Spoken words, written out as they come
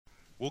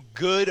Well,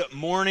 good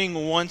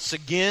morning once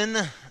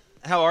again.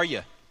 How are you?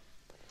 All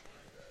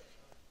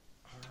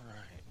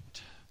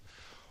right.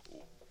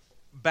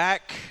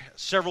 Back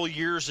several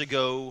years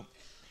ago,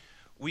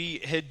 we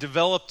had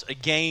developed a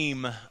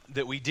game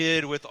that we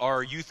did with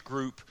our youth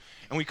group,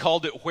 and we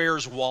called it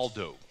Where's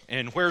Waldo?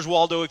 And Where's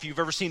Waldo, if you've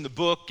ever seen the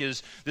book,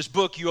 is this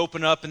book you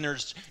open up and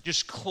there's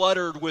just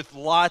cluttered with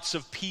lots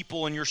of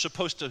people, and you're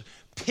supposed to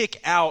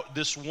pick out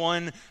this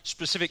one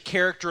specific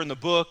character in the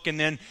book. And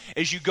then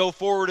as you go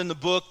forward in the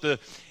book,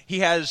 he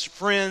has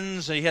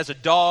friends, he has a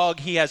dog,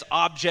 he has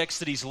objects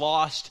that he's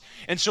lost.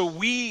 And so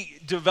we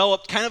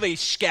developed kind of a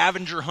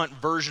scavenger hunt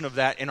version of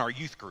that in our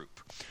youth group,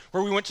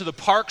 where we went to the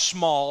Parks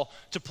Mall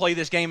to play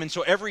this game. And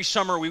so every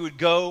summer we would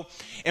go,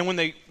 and when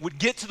they would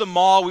get to the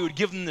mall, we would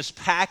give them this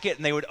packet,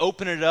 and they would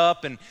open it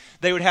up, and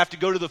they would have to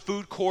go to the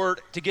food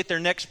court to get their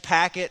next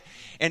packet.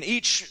 And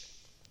each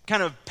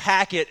kind of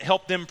packet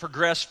helped them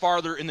progress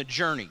farther in the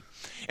journey.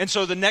 And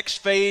so the next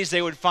phase,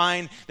 they would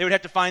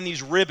have to find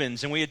these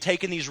ribbons, and we had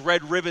taken these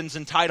red ribbons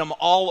and tied them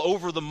all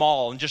over the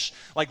mall and just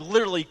like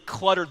literally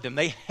cluttered them.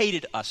 They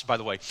hated us, by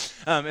the way,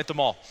 at the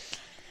mall.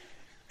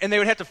 And they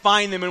would have to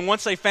find them, and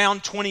once they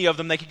found 20 of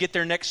them, they could get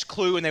their next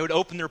clue, and they would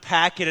open their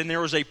packet, and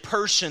there was a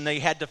person they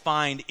had to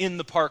find in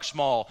the Parks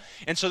Mall.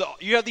 And so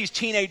you have these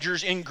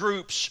teenagers in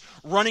groups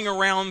running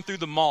around through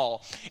the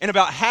mall. And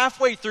about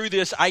halfway through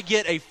this, I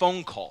get a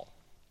phone call.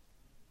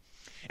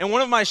 And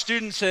one of my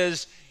students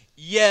says,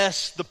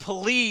 yes, the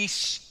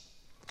police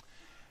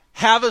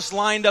have us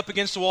lined up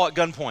against the wall at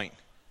gunpoint.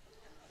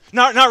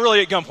 Not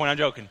really at gunpoint, I'm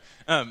joking.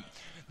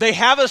 They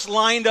have us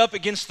lined up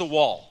against the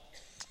wall.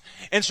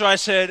 And so I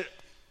said,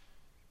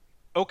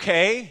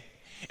 okay.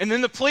 And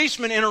then the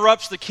policeman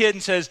interrupts the kid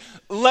and says,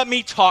 let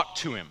me talk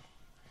to him.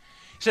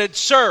 He said,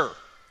 sir,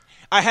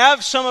 I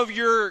have some of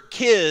your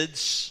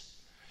kids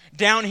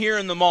down here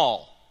in the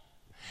mall.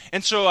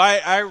 And so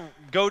I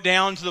go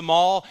down to the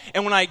mall,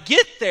 and when I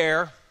get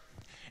there,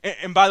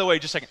 and by the way,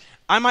 just a second,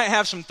 I might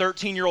have some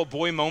 13-year-old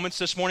boy moments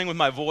this morning with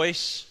my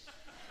voice.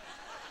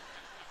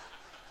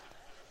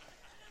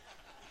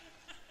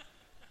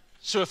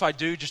 So if I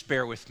do, just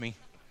bear with me.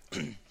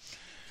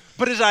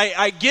 But as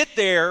I get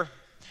there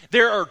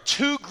are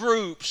two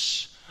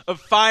groups of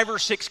 5 or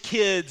 6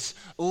 kids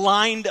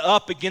lined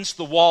up against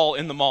the wall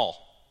in the mall.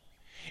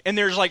 And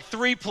there's like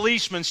 3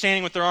 policemen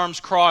standing with their arms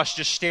crossed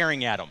just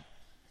staring at them.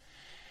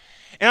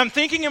 And I'm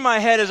thinking in my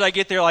head as I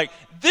get there, like,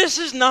 this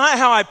is not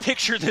how I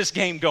picture this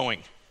game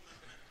going.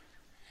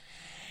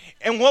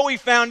 And what we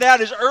found out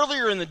is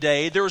earlier in the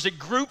day, there was a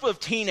group of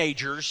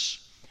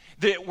teenagers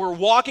that were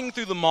walking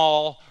through the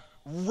mall,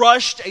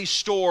 rushed a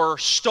store,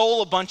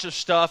 stole a bunch of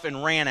stuff,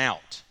 and ran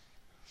out.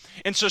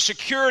 And so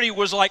security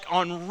was like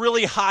on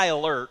really high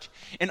alert.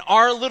 And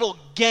our little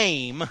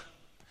game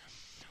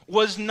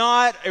was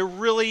not a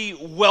really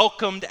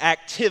welcomed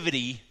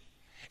activity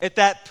at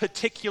that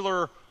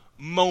particular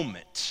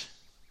moment.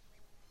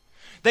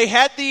 They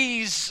had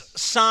these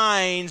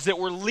signs that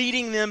were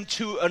leading them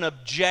to an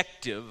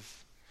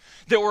objective,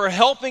 that were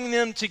helping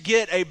them to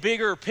get a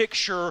bigger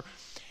picture,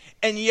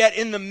 and yet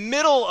in the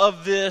middle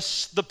of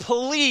this, the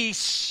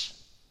police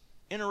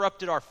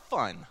interrupted our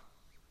fun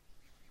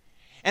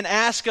and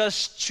asked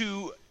us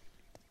to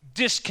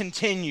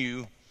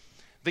discontinue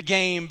the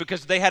game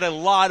because they had a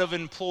lot of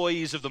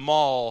employees of the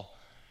mall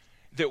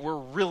that were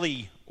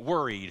really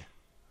worried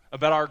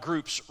about our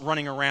groups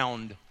running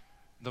around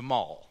the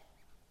mall.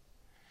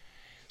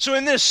 So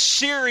in this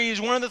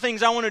series, one of the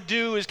things I want to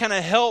do is kind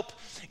of help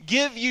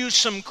give you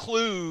some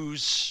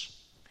clues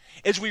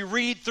as we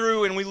read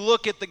through and we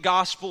look at the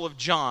Gospel of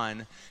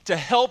John to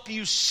help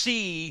you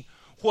see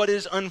what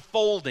is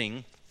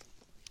unfolding.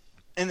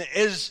 And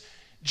as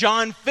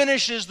John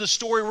finishes the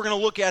story we're going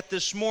to look at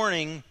this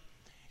morning,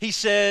 he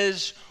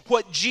says,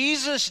 what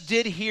Jesus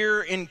did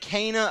here in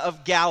Cana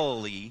of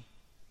Galilee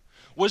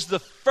was the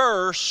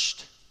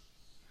first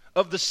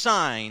of the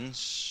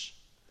signs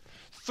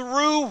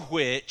through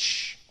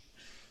which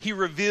he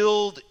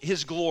revealed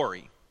his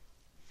glory,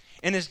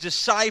 and his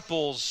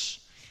disciples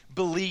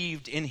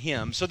believed in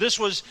him. So this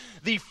was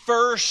the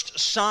first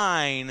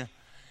sign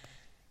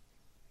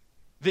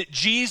that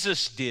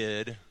Jesus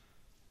did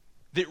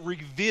that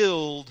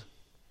revealed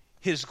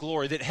his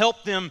glory, that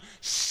helped them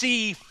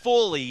see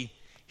fully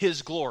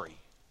his glory.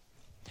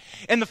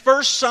 And the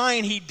first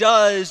sign he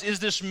does is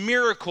this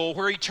miracle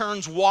where he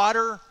turns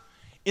water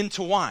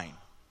into wine.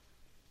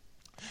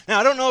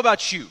 Now, I don't know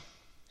about you,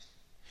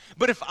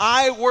 but if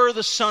I were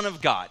the Son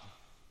of God,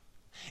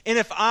 and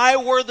if I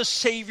were the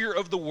Savior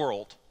of the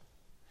world,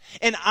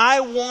 and I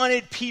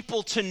wanted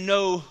people to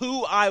know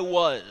who I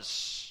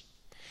was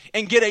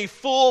and get a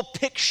full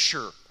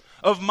picture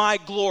of my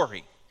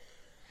glory,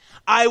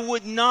 I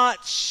would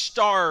not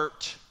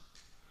start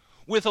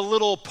with a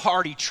little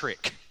party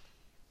trick.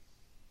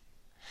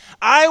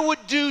 I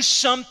would do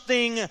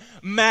something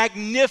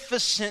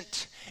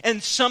magnificent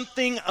and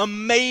something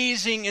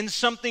amazing and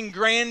something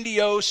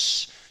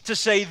grandiose to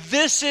say,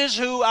 this is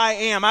who I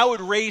am. I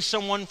would raise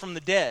someone from the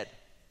dead.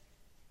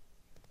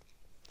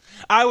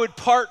 I would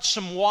part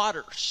some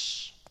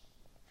waters.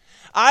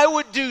 I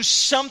would do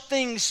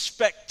something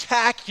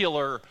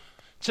spectacular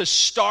to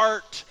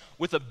start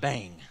with a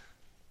bang,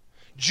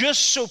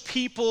 just so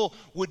people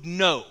would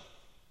know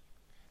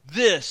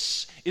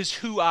this is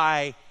who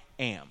I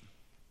am.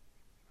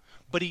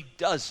 But he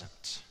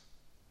doesn't.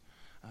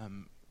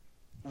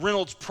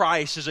 Reynolds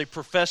Price is a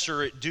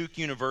professor at Duke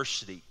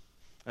University,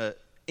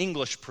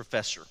 English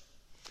professor.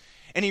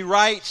 And he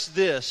writes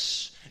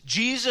this: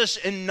 Jesus'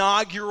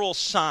 inaugural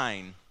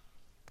sign.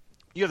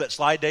 You have that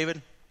slide,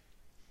 David?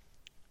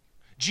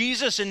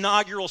 Jesus'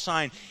 inaugural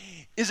sign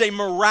is a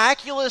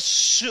miraculous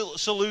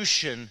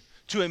solution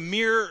to a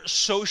mere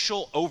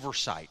social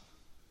oversight.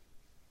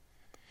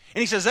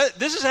 And he says,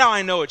 this is how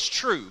I know it's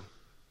true.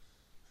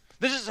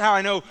 This is how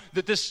I know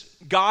that this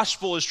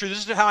gospel is true.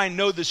 This is how I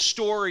know this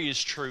story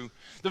is true.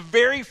 The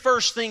very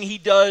first thing he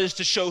does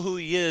to show who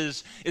he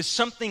is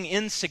something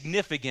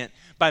insignificant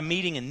by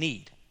meeting a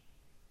need.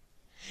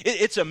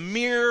 It's a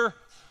mere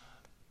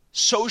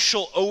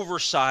social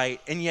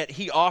oversight, and yet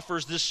he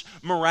offers this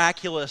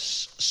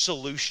miraculous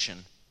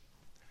solution.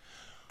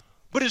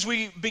 But as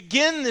we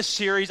begin this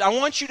series, I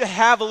want you to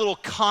have a little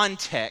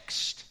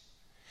context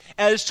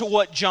as to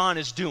what John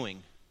is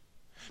doing.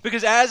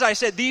 Because as I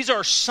said, these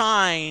are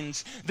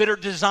signs that are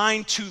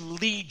designed to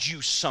lead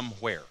you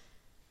somewhere.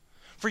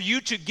 For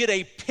you to get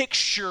a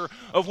picture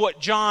of what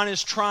John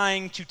is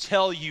trying to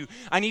tell you,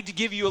 I need to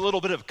give you a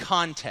little bit of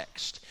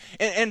context.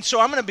 And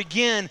so I'm going to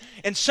begin,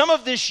 and some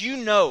of this you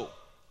know,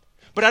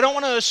 but I don't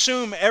want to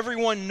assume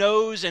everyone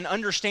knows and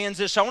understands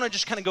this. So I want to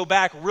just kind of go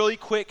back really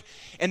quick,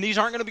 and these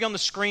aren't going to be on the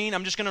screen.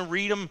 I'm just going to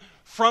read them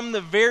from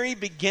the very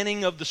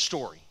beginning of the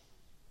story.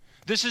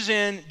 This is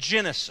in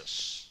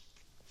Genesis.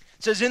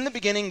 It says, in the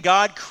beginning,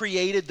 God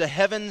created the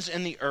heavens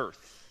and the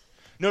earth.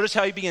 Notice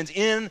how he begins,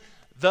 in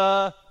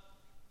the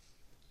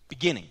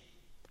beginning.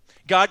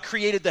 God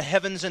created the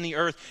heavens and the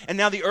earth, and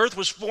now the earth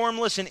was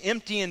formless and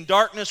empty, and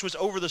darkness was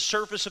over the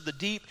surface of the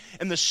deep,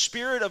 and the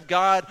Spirit of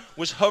God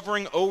was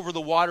hovering over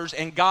the waters.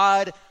 And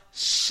God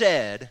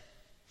said,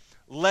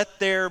 let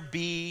there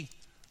be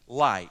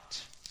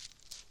light.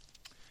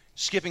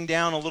 Skipping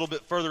down a little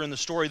bit further in the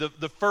story,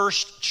 the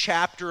first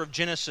chapter of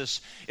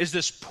Genesis is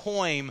this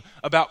poem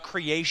about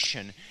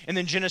creation. And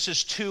then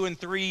Genesis 2 and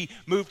 3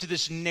 move to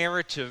this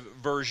narrative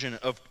version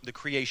of the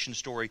creation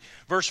story.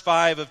 Verse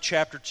 5 of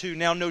chapter 2,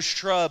 now no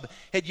shrub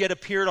had yet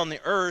appeared on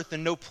the earth,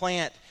 and no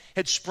plant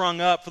had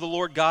sprung up, for the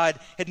Lord God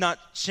had not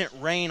sent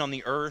rain on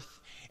the earth.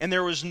 And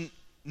there was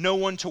no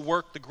one to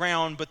work the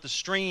ground, but the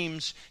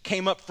streams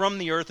came up from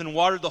the earth and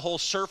watered the whole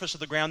surface of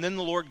the ground. Then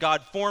the Lord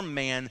God formed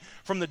man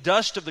from the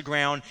dust of the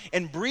ground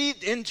and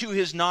breathed into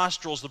his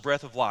nostrils the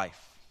breath of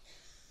life.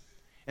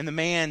 And the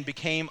man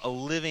became a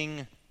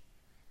living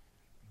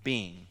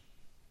being.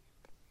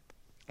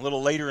 A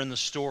little later in the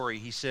story,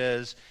 he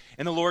says,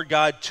 and the Lord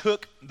God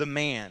took the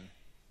man,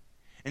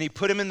 and he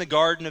put him in the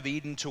Garden of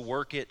Eden to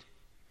work it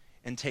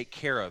and take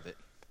care of it.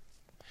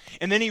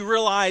 And then he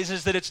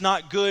realizes that it's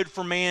not good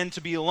for man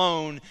to be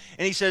alone.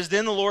 And he says,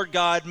 then the Lord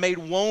God made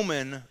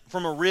woman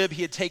from a rib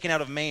he had taken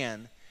out of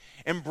man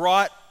and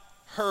brought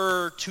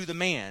her to the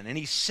man. And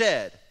he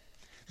said,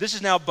 this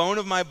is now bone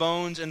of my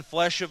bones and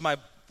flesh of my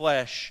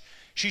flesh.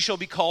 She shall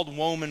be called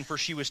woman, for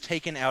she was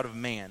taken out of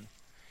man.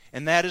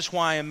 And that is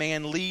why a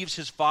man leaves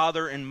his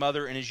father and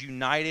mother and is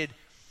united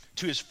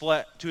to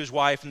his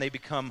wife, and they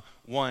become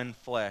one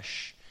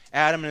flesh.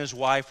 Adam and his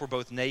wife were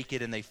both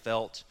naked, and they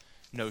felt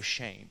no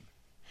shame.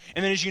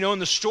 And then, as you know in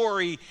the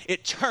story,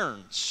 it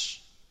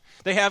turns.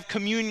 They have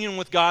communion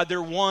with God.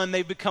 They're one.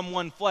 They become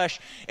one flesh.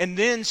 And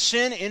then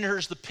sin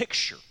enters the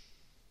picture.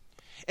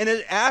 And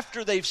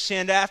after they've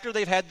sinned, after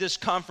they've had this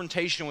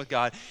confrontation with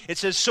God, it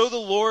says, so the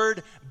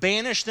Lord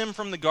banished them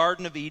from the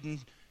Garden of Eden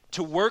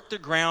to work the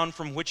ground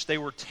from which they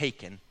were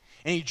taken.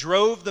 And he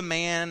drove the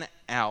man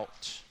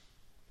out.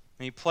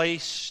 And he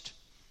placed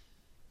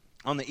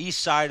on the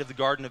east side of the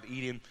Garden of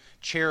Eden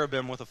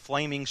cherubim with a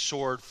flaming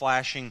sword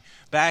flashing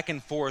back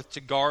and forth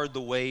to guard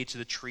the way to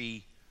the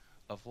tree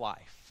of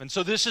life. And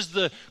so this is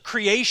the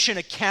creation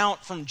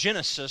account from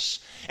Genesis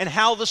and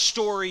how the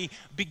story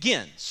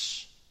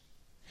begins.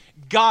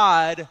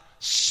 God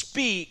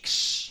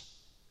speaks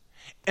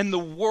and the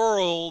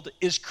world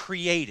is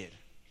created.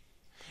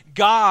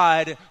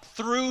 God,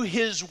 through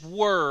his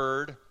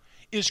word,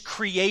 is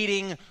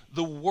creating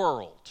the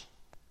world.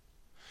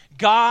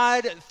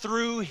 God,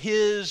 through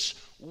his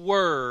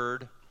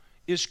word,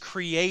 is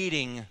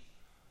creating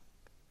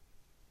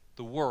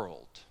the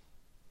world.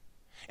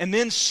 And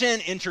then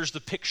sin enters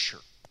the picture.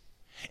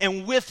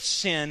 And with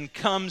sin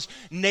comes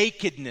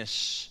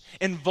nakedness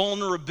and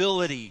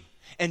vulnerability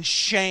and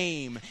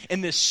shame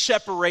and this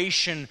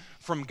separation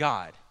from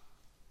God.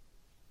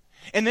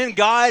 And then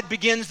God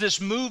begins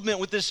this movement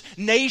with this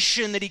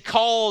nation that he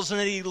calls and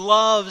that he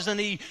loves and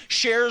he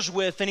shares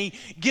with, and he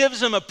gives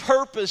them a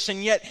purpose,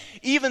 and yet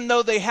even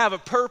though they have a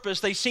purpose,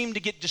 they seem to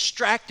get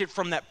distracted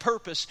from that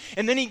purpose.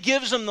 And then he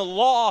gives them the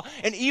law,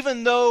 and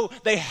even though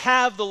they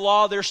have the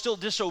law, they're still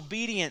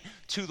disobedient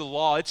to the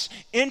law. It's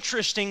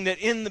interesting that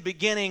in the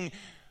beginning,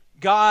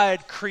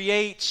 God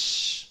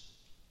creates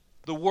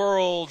the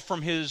world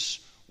from his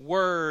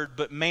word,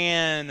 but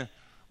man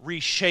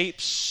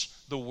reshapes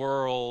the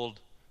world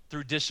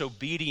through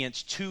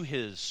disobedience to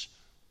his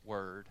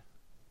word.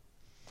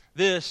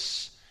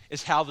 This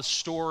is how the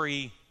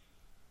story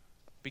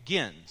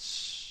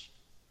begins.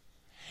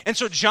 And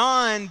so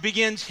John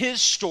begins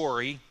his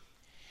story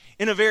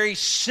in a very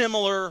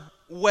similar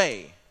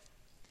way.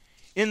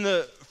 In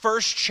the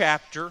first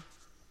chapter,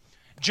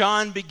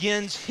 John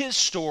begins his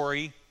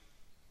story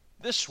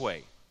this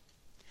way.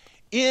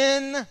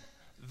 In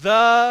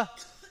the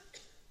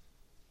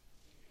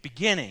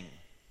beginning.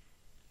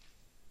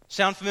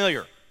 Sound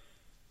familiar?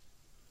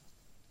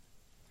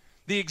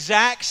 The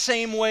exact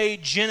same way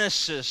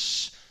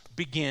Genesis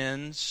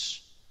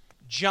begins,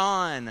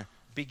 John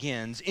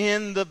begins.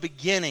 In the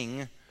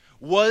beginning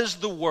was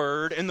the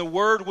Word, and the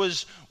Word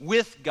was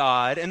with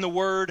God, and the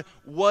Word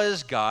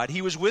was God.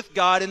 He was with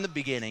God in the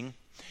beginning,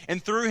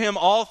 and through him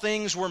all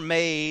things were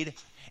made,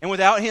 and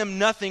without him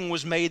nothing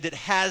was made that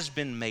has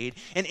been made.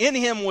 And in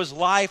him was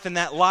life, and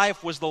that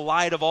life was the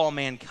light of all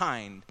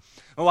mankind.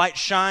 The light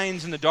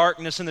shines in the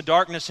darkness, and the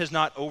darkness has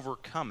not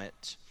overcome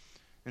it.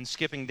 And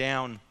skipping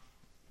down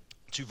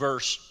to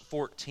verse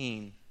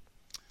 14.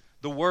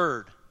 The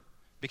Word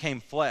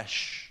became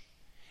flesh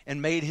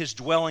and made his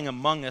dwelling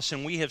among us,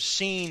 and we have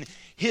seen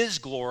his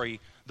glory,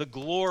 the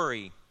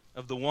glory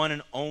of the one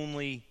and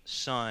only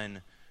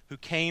Son, who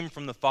came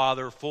from the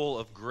Father, full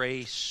of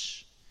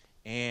grace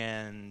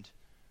and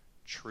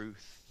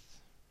truth.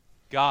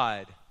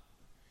 God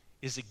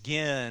is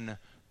again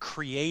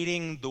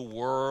creating the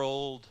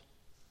world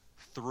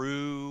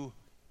through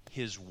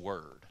his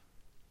Word.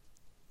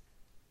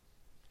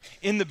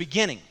 In the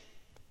beginning,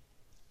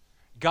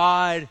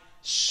 God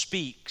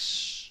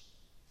speaks,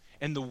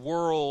 and the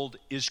world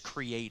is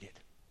created.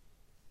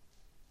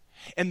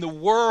 And the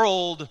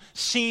world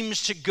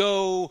seems to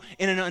go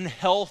in an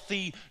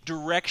unhealthy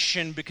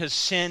direction because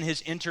sin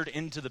has entered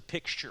into the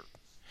picture.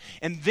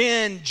 And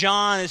then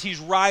John, as he's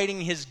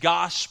writing his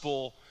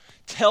gospel,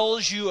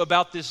 tells you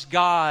about this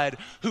God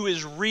who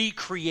is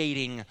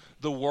recreating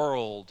the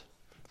world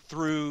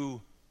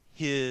through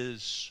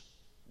his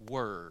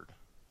Word.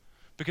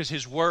 Because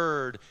his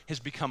Word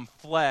has become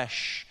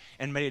flesh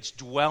and made its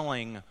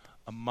dwelling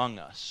among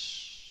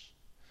us.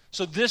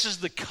 So this is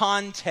the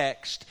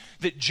context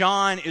that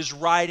John is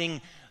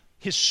writing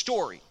his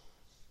story.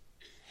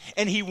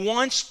 And he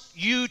wants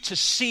you to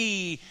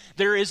see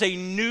there is a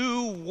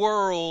new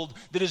world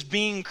that is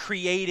being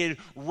created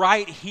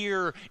right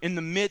here in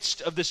the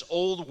midst of this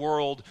old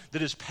world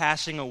that is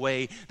passing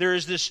away. There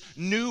is this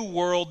new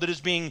world that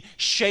is being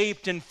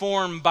shaped and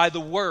formed by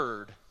the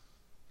Word.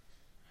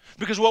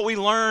 Because what we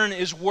learn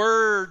is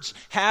words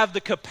have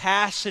the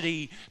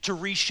capacity to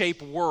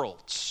reshape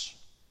worlds.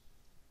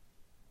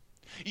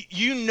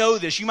 You know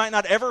this. You might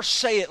not ever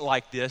say it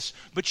like this,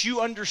 but you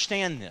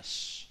understand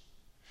this.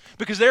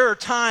 Because there are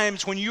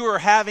times when you are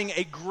having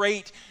a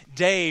great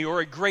day or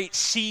a great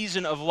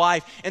season of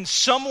life, and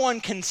someone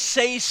can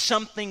say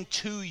something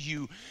to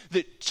you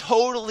that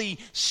totally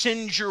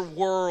sends your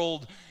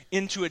world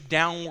into a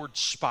downward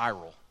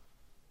spiral.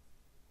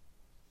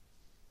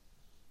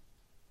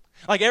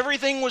 Like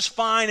everything was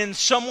fine and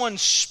someone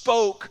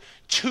spoke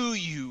to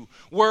you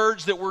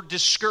words that were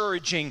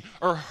discouraging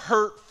or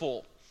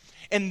hurtful.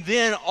 And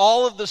then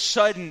all of a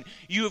sudden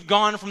you have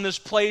gone from this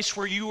place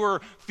where you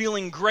were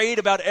feeling great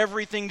about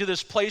everything to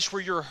this place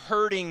where you're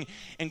hurting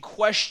and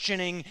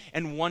questioning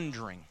and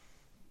wondering.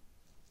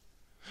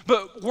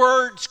 But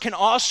words can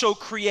also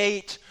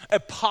create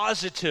a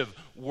positive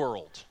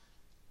world.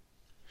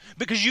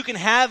 Because you can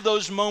have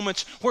those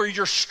moments where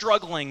you're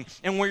struggling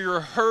and where you're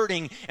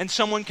hurting, and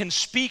someone can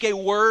speak a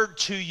word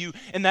to you,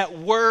 and that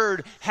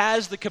word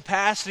has the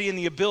capacity and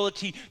the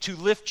ability to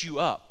lift you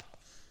up,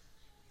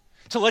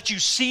 to let you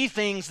see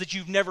things that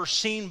you've never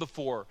seen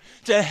before,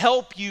 to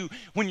help you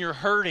when you're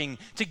hurting,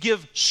 to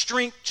give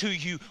strength to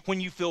you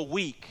when you feel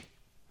weak.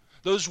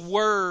 Those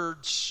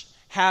words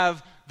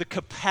have the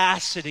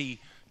capacity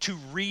to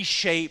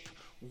reshape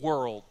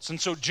worlds.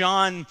 And so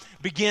John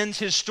begins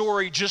his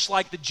story just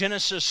like the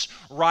Genesis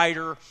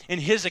writer in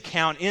his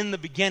account. In the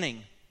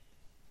beginning,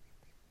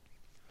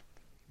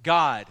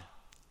 God,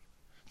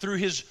 through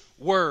his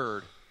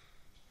Word,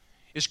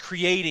 is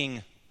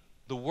creating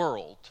the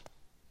world.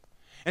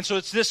 And so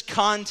it's this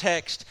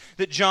context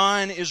that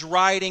John is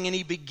writing, and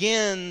he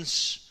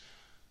begins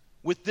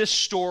with this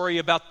story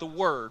about the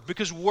Word,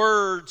 because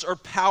words are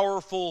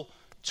powerful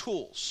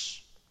tools.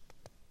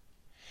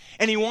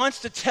 And he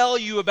wants to tell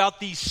you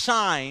about these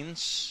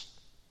signs,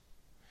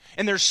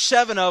 and there's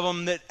 7 of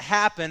them that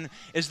happen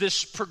as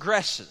this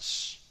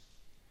progresses.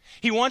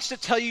 He wants to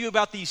tell you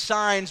about these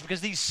signs because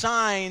these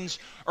signs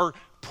are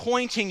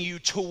pointing you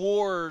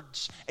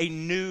towards a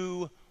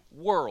new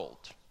world.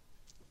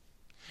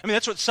 I mean,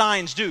 that's what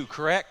signs do,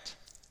 correct?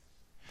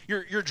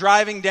 You're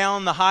driving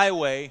down the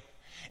highway,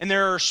 and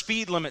there are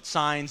speed limit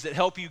signs that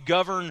help you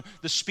govern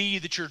the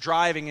speed that you're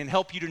driving and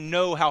help you to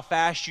know how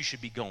fast you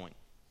should be going.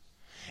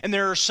 And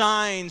there are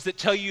signs that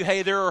tell you,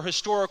 hey, there are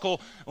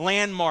historical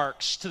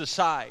landmarks to the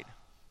side.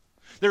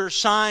 There are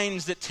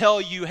signs that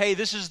tell you, hey,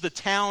 this is the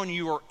town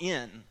you are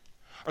in.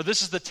 or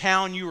this is the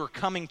town you are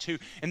coming to,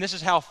 and this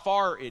is how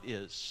far it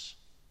is.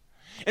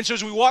 And so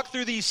as we walk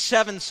through these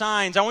 7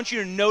 signs, I want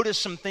you to notice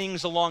some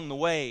things along the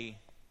way.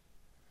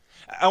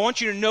 I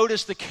want you to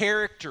notice the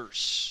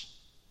characters.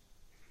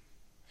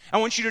 I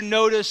want you to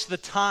notice the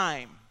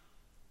time.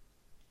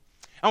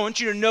 I want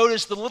you to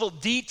notice the little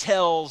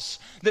details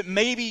that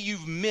maybe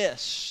you've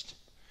missed.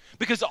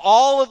 Because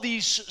all of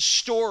these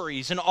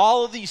stories and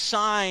all of these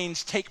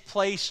signs take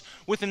place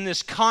within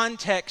this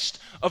context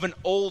of an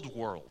old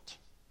world.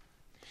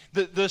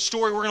 The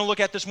story we're going to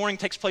look at this morning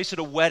takes place at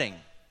a wedding.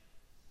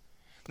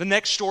 The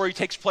next story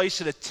takes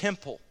place at a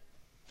temple,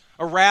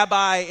 a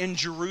rabbi in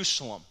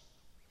Jerusalem,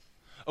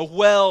 a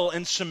well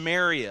in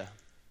Samaria,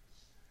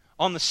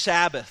 on the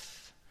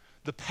Sabbath,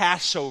 the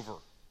Passover,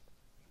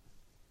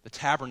 the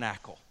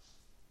tabernacle,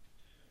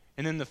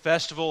 and then the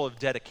festival of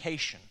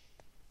dedication,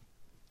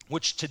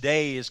 which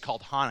today is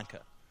called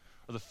Hanukkah,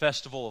 or the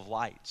Festival of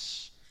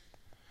Lights.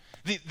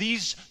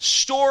 These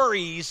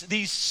stories,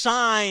 these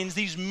signs,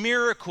 these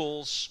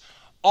miracles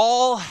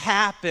all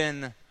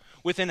happen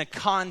within a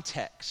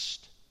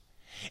context.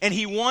 And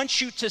he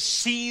wants you to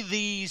see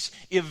these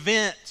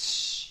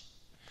events,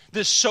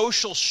 this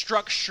social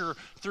structure,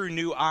 through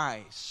new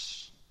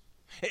eyes.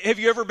 Have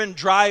you ever been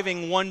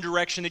driving one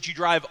direction that you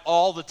drive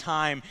all the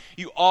time?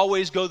 You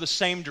always go the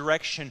same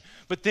direction,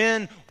 but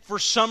then for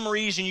some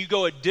reason you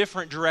go a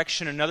different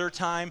direction another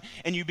time,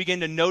 and you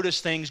begin to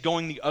notice things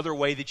going the other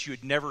way that you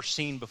had never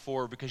seen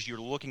before because you're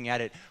looking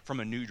at it from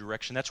a new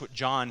direction. That's what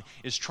John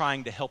is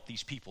trying to help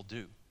these people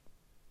do.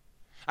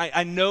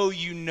 I know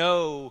you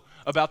know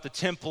about the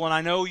temple, and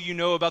I know you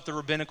know about the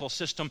rabbinical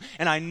system,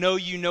 and I know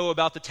you know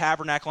about the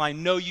tabernacle, I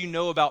know you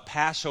know about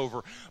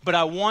Passover, but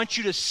I want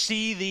you to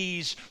see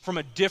these from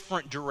a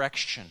different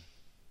direction.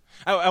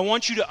 I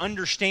want you to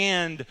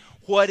understand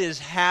what is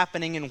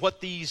happening and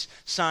what these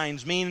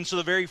signs mean. And so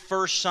the very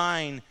first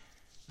sign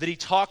that he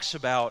talks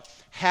about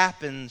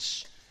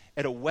happens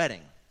at a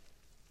wedding.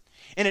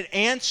 And it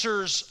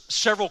answers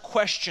several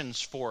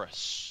questions for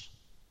us.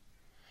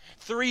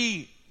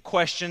 3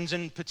 questions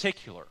in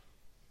particular.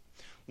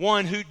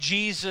 1, who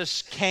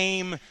Jesus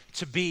came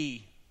to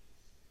be,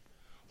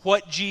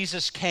 what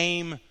Jesus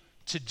came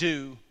to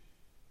do,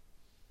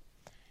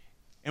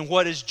 and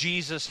what does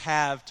Jesus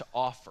have to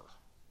offer.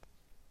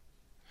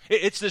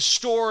 It's the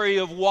story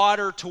of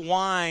water to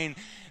wine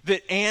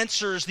that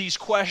answers these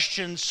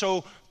questions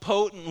so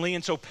potently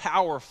and so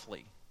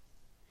powerfully.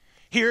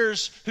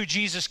 Here's who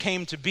Jesus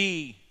came to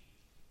be.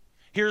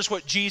 Here's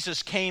what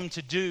Jesus came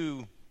to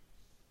do.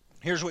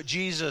 Here's what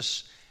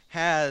Jesus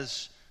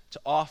has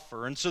to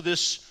offer. And so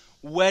this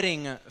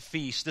wedding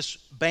feast, this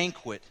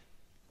banquet,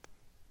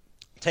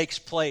 takes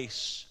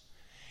place.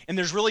 And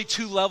there's really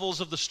 2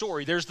 levels of the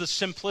story. There's the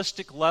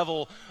simplistic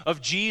level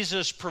of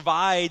Jesus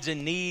provides a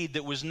need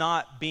that was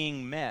not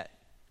being met.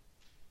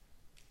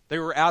 They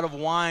were out of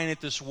wine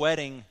at this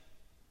wedding,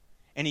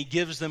 and he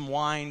gives them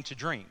wine to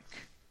drink.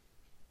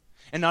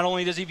 And not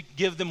only does he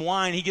give them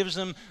wine, he gives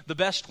them the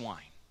best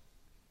wine.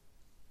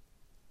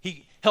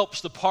 He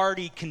helps the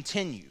party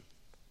continue.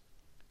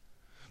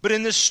 But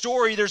in this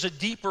story, there's a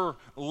deeper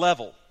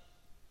level.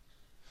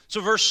 So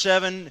verse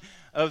 7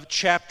 of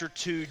chapter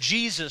 2,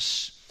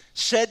 Jesus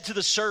said to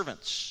the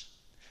servants,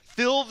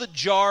 "Fill the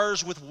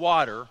jars with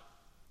water."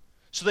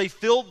 So they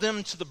filled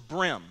them to the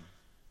brim.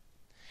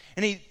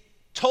 And he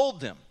told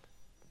them,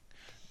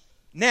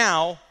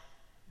 "Now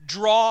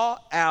draw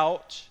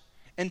out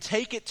and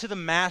take it to the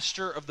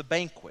master of the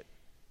banquet.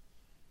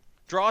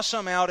 Draw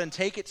some out and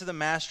take it to the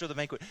master of the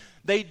banquet."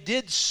 They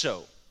did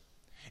so.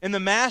 And the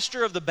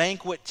master of the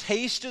banquet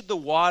tasted the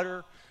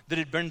water that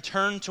had been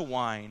turned to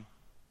wine,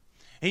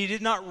 and he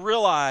did not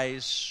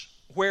realize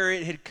where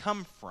it had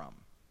come from,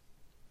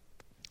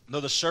 though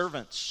the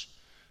servants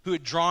who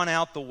had drawn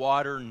out the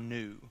water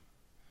knew.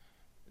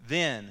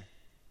 Then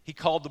he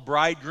called the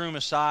bridegroom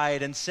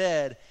aside and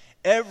said,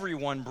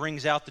 "Everyone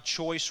brings out the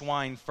choice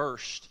wine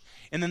first,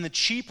 and then the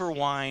cheaper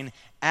wine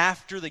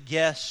after the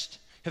guests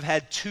have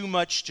had too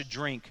much to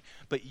drink,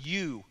 but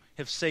you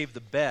have saved the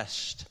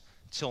best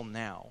till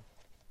now."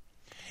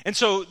 And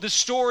so the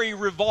story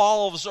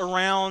revolves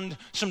around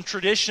some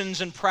traditions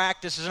and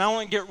practices. And I don't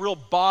want to get real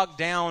bogged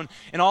down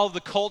in all of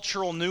the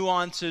cultural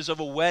nuances of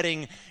a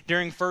wedding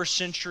during first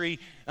century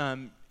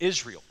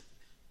Israel.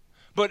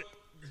 But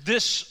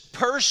this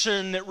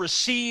person that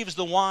receives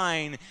the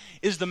wine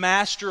is the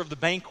master of the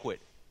banquet.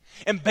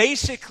 And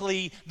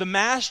basically, the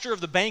master of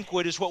the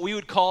banquet is what we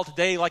would call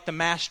today like the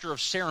master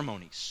of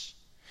ceremonies.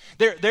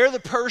 They're the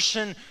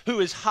person who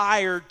is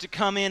hired to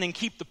come in and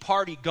keep the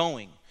party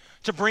going,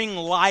 to bring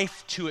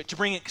life to it, to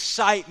bring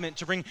excitement,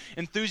 to bring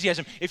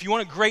enthusiasm. If you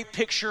want a great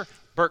picture,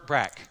 Burt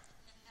Brack.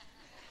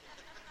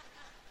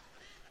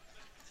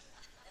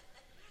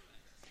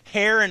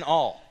 Hair and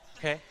all,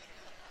 okay?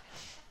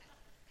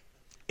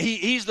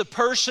 He's the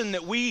person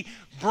that we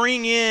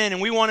bring in,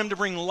 and we want him to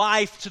bring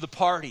life to the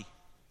party.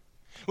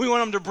 We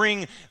want him to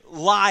bring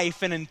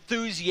life and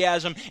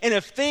enthusiasm. And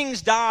if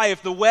things die,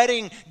 if the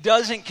wedding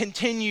doesn't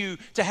continue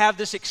to have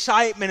this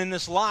excitement and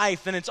this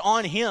life, then it's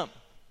on him.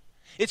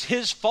 It's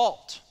his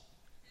fault.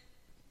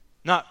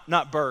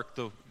 Not Burke,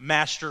 the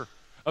master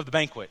of the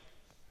banquet.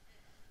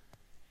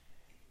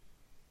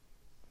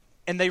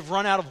 And they've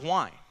run out of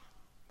wine.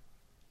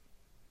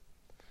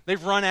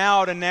 They've run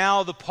out, and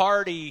now the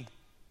party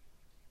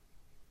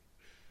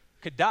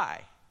could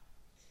die.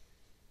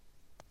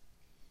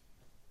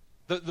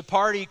 The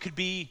party could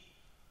be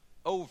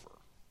over.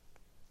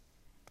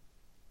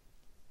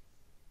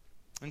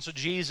 And so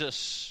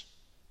Jesus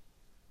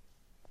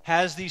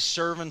has these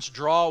servants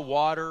draw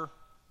water,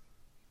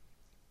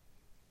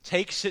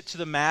 takes it to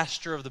the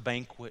master of the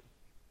banquet.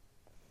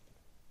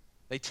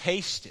 They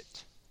taste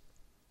it.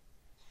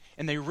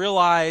 And they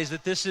realize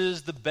that this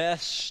is the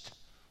best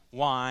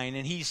wine,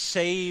 and He's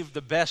saved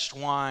the best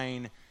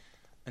wine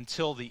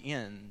until the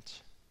end.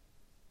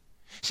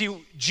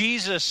 See,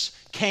 Jesus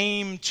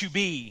came to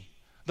be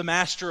the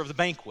master of the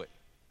banquet.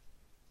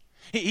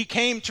 He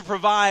came to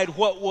provide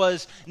what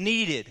was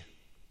needed.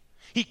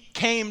 He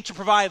came to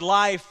provide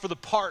life for the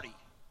party.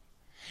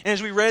 And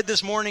as we read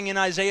this morning in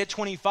Isaiah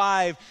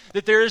 25,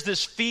 that there is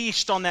this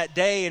feast on that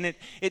day, and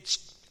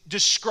it's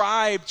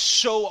described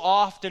so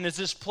often as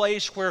this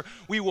place where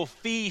we will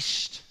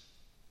feast,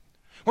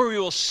 where we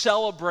will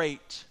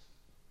celebrate,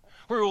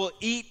 where we will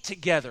eat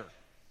together.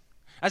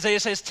 Isaiah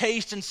says,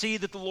 taste and see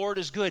that the Lord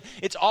is good.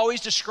 It's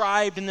always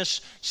described in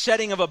this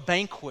setting of a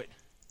banquet.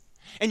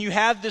 And you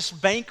have this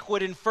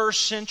banquet in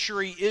first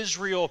century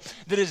Israel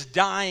that is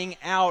dying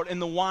out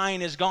and the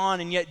wine is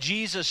gone, and yet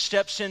Jesus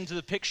steps into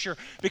the picture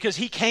because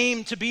He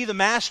came to be the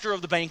master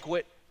of the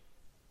banquet,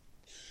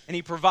 and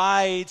He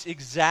provides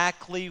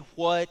exactly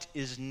what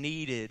is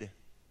needed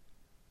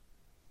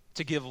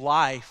to give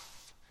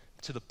life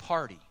to the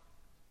party.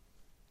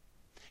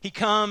 He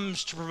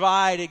comes to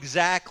provide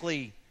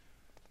exactly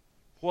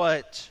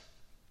what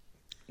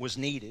was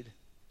needed.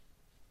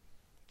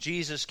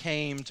 Jesus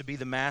came to be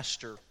the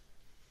master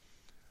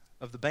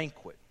of the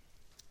banquet.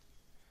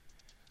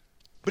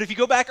 But if you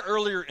go back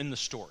earlier in the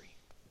story,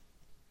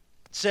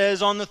 it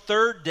says, on the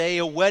third day,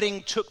 a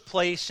wedding took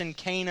place in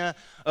Cana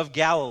of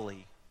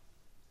Galilee.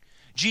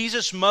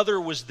 Jesus'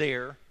 mother was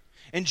there,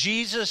 and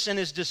Jesus and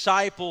His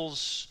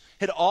disciples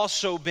had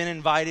also been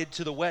invited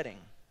to the wedding.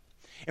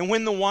 And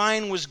when the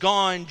wine was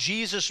gone,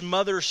 Jesus'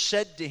 mother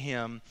said to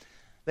Him,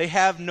 they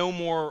have no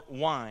more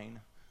wine.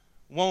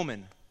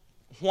 Woman,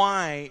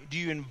 why do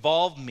you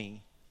involve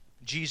me?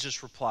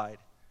 Jesus replied,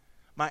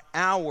 my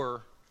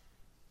hour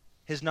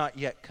has not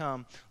yet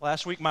come.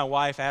 Last week my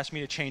wife asked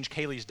me to change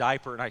Kaylee's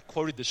diaper, and I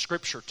quoted the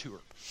scripture to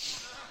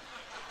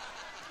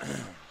her.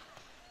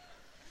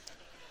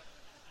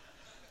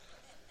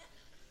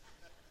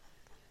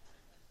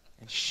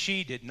 And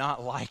she did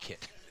not like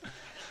it.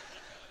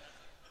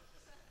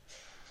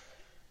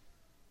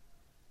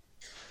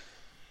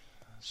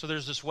 So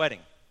there's this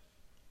wedding,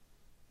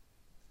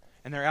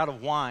 and they're out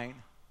of wine,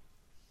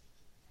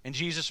 and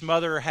Jesus'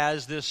 mother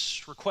has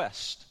this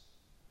request.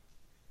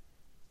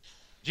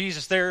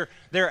 Jesus, they're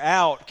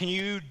out. Can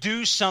you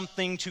do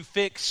something to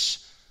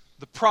fix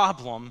the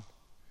problem?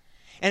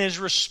 And His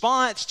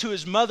response to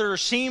His mother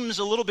seems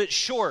a little bit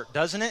short,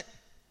 doesn't it?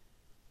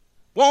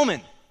 Woman,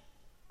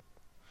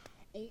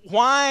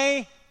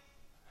 why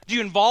do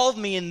you involve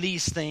me in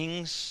these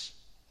things?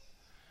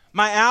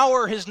 My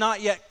hour has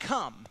not yet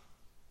come.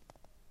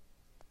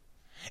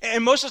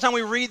 And most of the time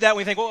we read that and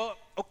we think, well,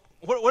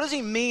 what does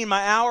He mean,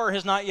 my hour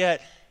has not yet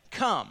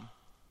come?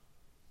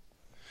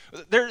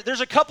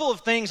 There's a couple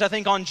of things I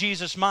think on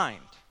Jesus' mind.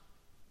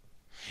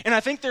 And I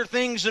think they're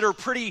things that are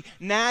pretty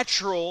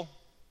natural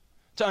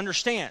to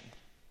understand.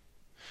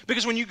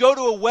 Because when you go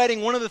to a wedding,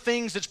 one of the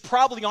things that's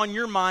probably on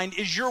your mind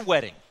is your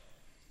wedding.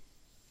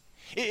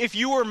 If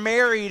you were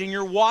married and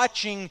you're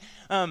watching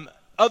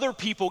other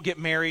people get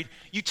married,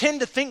 you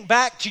tend to think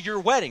back to your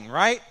wedding,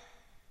 right?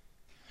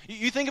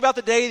 You think about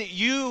the day that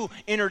you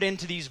entered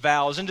into these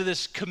vows, into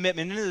this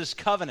commitment, into this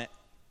covenant.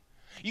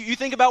 You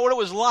think about what it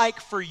was like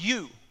for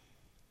you.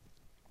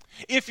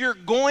 If you're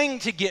going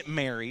to get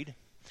married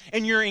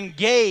and you're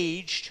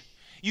engaged,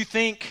 you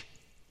think,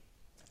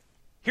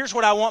 here's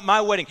what I want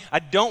my wedding. I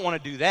don't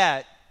want to do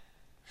that.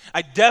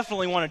 I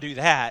definitely want to do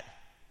that.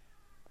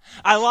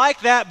 I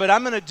like that, but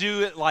I'm going to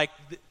do it like...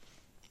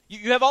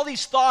 You have all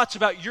these thoughts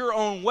about your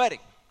own wedding.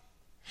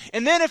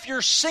 And then if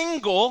you're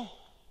single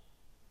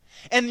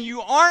and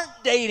you aren't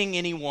dating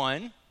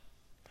anyone,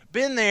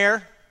 been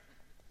there,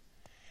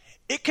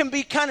 it can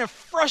be kind of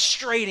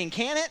frustrating,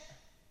 can't it?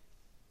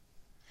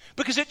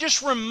 Because it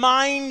just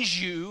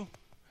reminds you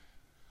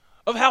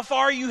of how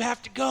far you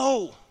have to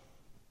go.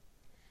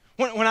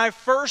 When I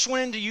first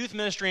went into youth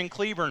ministry in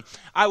Cleburne,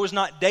 I was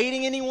not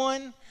dating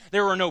anyone.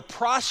 There were no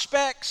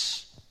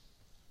prospects.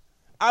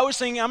 I was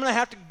thinking, I'm going to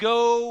have to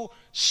go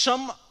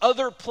some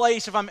other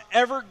place if I'm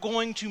ever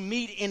going to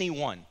meet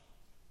anyone.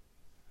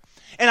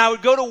 And I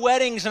would go to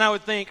weddings and I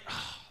would think,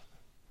 oh,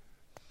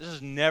 this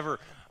is never...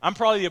 I'm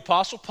probably the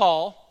Apostle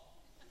Paul.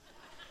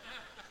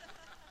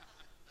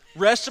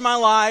 Rest of my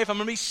life, I'm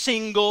going to be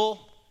single.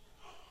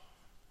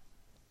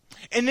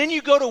 And then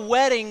you go to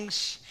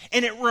weddings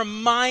and it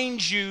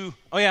reminds you,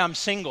 oh yeah, I'm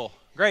single.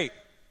 Great.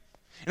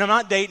 And I'm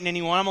not dating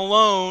anyone. I'm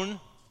alone.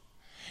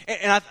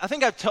 And I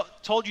think I've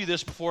told you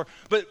this before,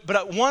 but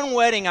at one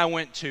wedding I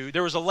went to,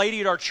 there was a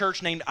lady at our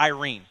church named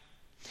Irene.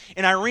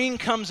 And Irene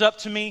comes up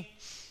to me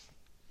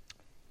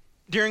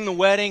during the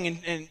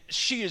wedding, and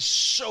she is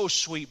so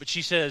sweet, but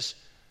she says,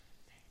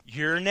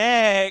 "You're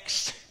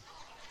next."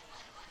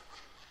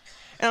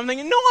 And I'm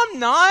thinking, no, I'm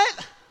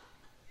not.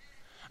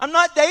 I'm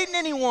not dating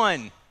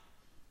anyone.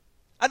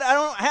 I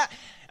don't have,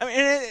 I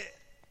mean,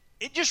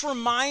 it just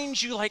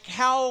reminds you like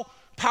how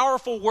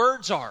powerful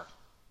words are.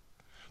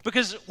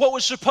 Because what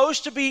was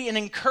supposed to be an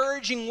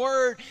encouraging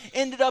word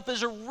ended up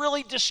as a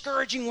really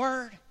discouraging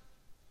word.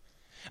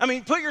 I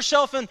mean, put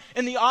yourself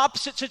in the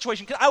opposite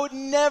situation. 'Cause I would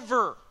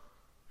never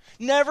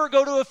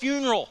go to a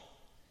funeral.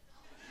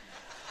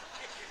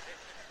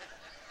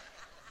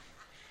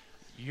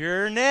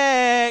 You're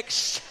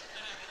next.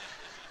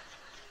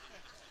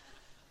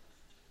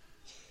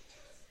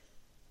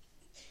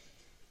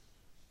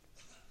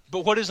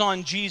 But what is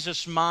on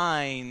Jesus'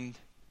 mind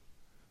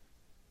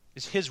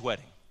is his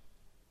wedding.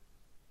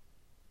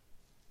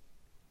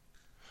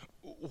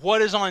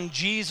 What is on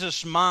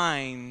Jesus'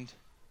 mind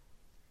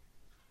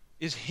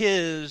is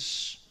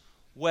his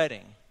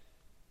wedding.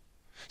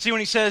 See,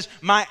 when he says,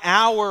 "My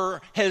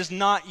hour has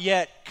not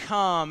yet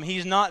come,"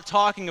 he's not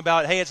talking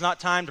about, hey, it's not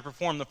time to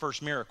perform the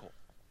first miracle.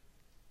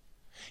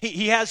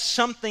 He has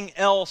something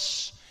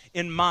else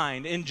in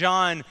mind. In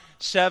John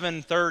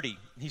 7:30,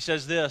 he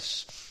says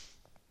this,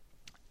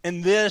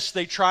 "And this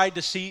they tried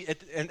to see,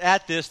 and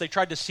at this they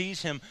tried to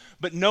seize him,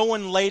 but no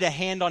one laid a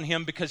hand on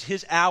him because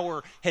his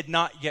hour had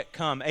not yet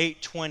come."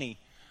 8:20.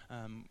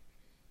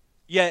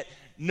 Yet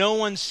no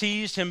one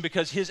seized him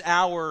because his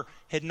hour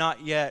had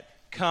not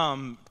yet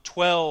come.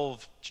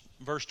 12,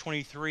 verse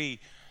 23.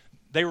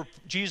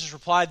 Jesus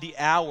replied, "The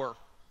hour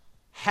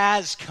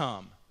has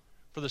come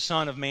for the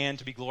Son of Man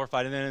to be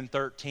glorified." And then in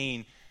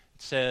 13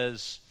 it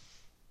says,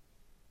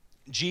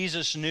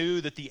 Jesus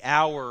knew that the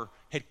hour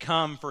had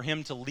come for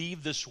him to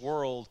leave this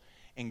world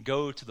and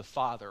go to the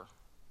Father.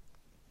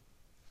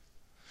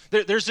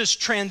 There's this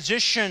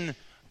transition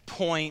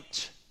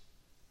point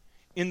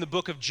in the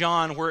book of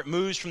John where it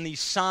moves from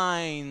these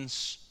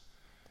signs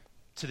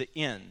to the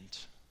end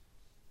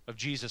of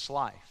Jesus'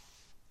 life.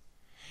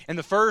 And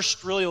the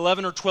first really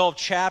 11 or 12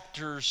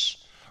 chapters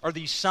are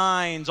these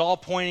signs all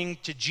pointing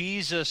to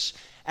Jesus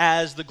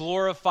as the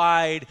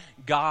glorified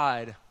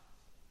God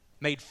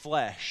made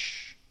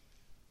flesh.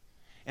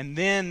 And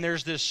then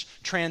there's this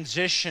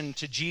transition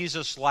to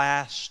Jesus'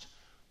 last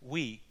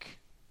week.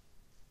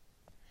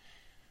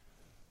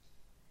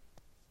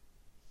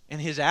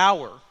 And his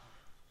hour,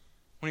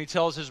 when he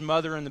tells his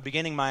mother in the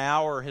beginning, "My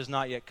hour has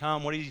not yet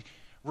come," what he's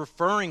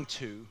referring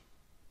to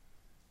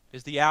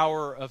is the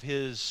hour of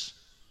his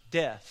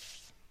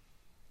death.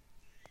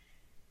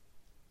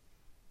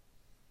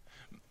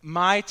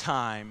 My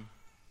time,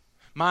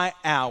 my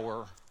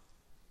hour,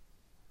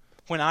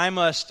 when I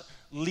must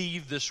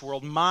leave this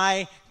world,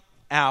 my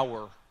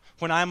hour,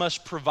 when I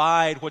must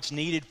provide what's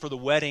needed for the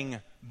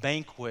wedding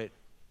banquet,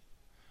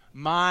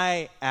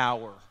 my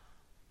hour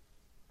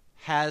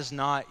has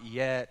not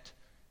yet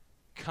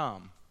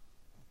come.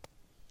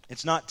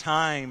 It's not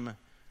time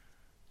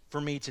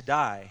for me to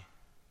die.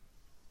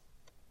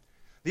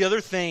 The other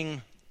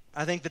thing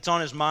I think that's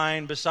on his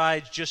mind,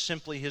 besides just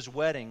simply his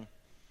wedding,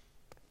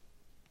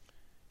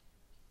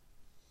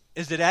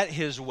 is that at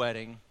his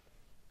wedding,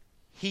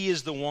 he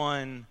is the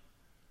one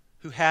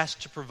who has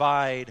to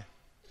provide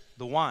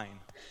the wine.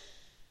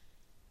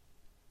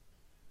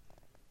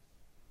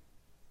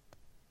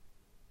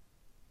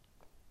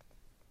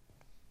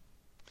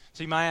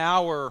 See, my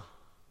hour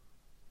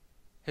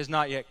has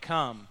not yet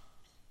come.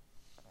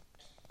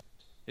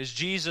 Is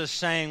Jesus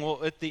saying,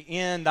 well, at the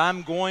end,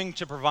 I'm going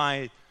to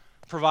provide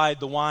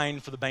the wine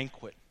for the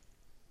banquet.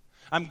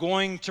 I'm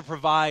going to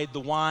provide the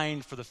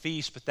wine for the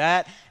feast, but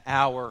that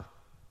hour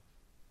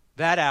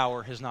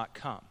has not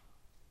come.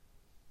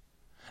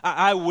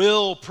 I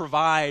will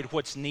provide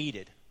what's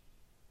needed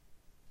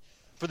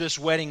for this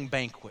wedding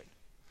banquet.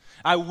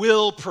 I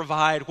will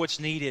provide what's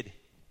needed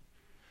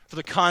for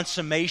the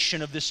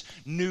consummation of this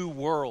new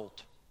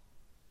world.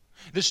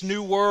 This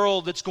new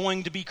world that's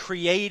going to be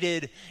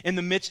created in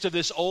the midst of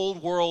this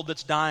old world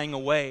that's dying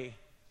away.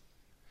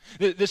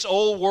 This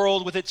old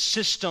world with its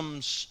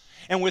systems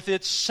and with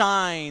its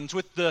signs,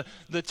 with the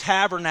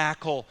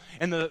tabernacle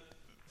and the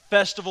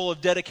festival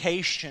of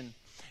dedication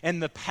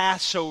and the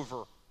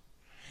Passover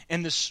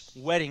and this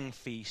wedding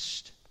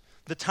feast.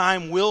 The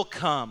time will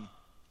come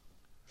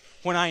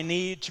when I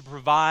need to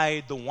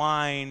provide the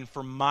wine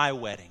for my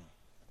wedding.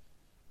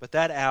 But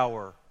that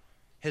hour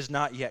has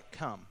not yet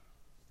come.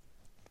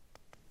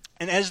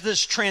 And as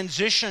this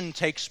transition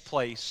takes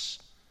place,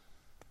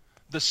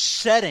 the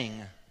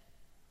setting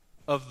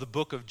of the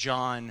book of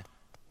John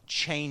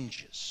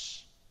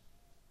changes.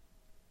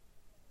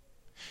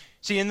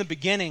 See, in the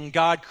beginning,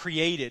 God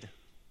created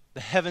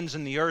the heavens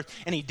and the earth,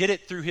 and He did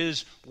it through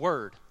His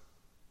Word.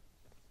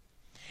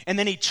 And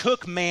then He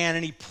took man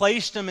and He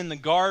placed him in the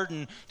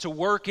garden to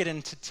work it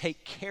and to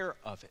take care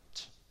of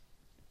it.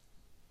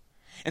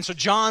 And so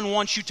John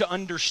wants you to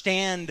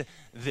understand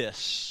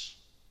this.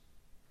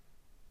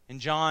 In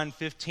John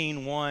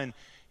 15:1,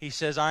 he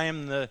says, I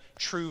am the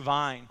true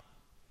vine.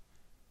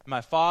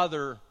 My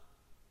Father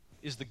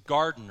is the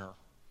gardener.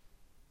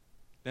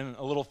 Then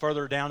a little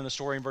further down in the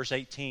story in verse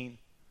 18,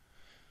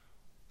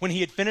 when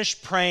he had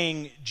finished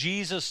praying,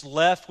 Jesus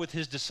left with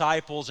his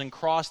disciples and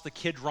crossed the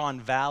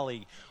Kidron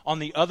Valley. On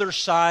the other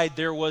side,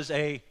 there was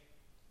a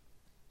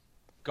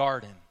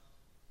garden.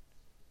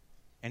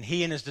 And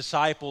he and his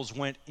disciples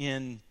went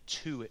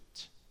into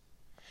it.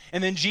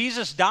 And then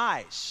Jesus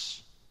dies.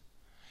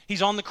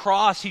 He's on the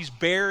cross, he's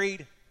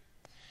buried.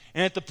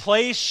 And at the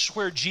place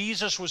where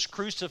Jesus was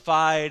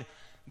crucified,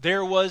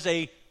 there was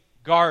a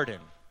garden.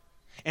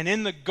 And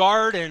in the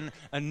garden,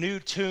 a new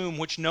tomb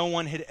which no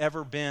one had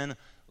ever been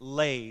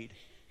laid.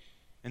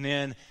 And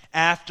then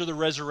after the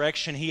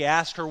resurrection, he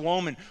asked her,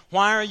 woman,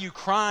 why are you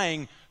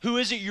crying? Who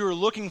is it you are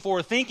looking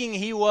for? Thinking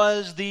he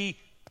was the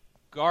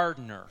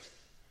gardener.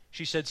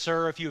 She said,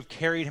 sir, if you have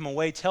carried him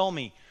away, tell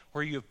me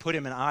where you have put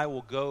him, and I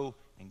will go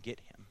and get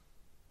him.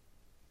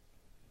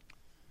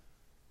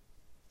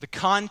 The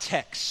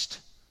context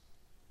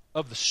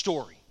of the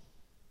story,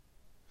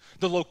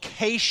 the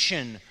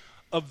location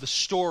of the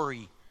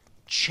story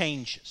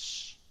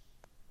changes.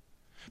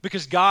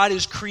 Because God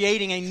is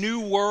creating a new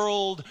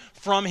world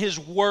from His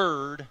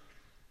Word.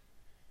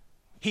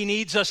 He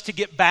needs us to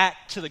get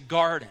back to the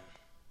garden.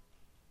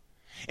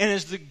 And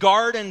as the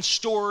garden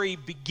story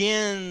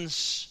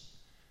begins,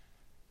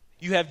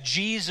 you have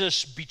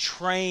Jesus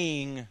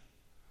betraying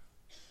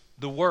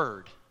the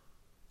Word.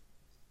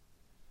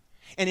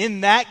 And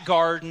in that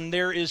garden,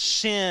 there is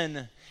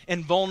sin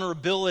and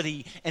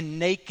vulnerability and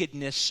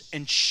nakedness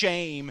and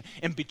shame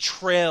and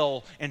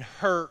betrayal and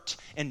hurt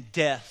and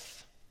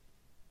death.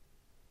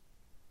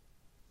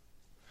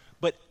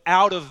 But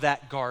out of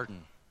that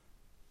garden,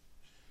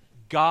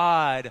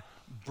 God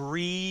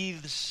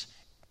breathes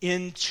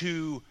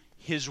into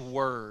His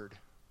Word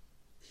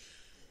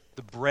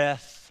the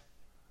breath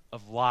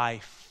of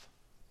life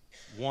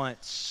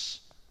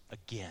once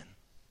again.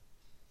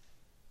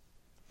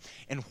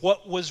 And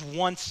what was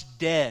once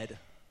dead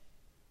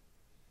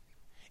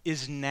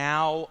is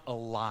now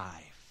alive.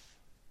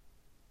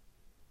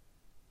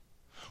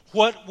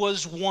 What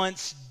was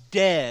once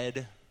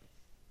dead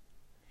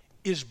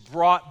is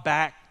brought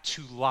back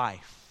to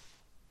life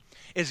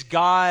as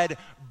God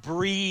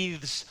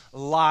breathes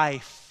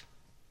life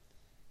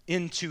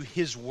into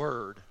His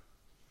Word.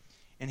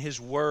 And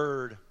His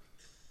Word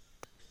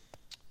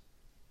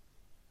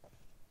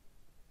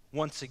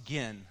once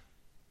again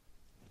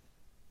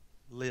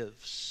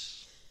lives.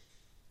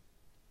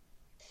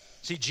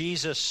 See,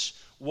 Jesus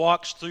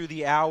walks through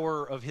the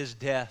hour of His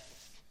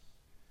death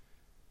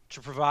to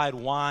provide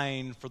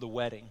wine for the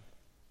wedding.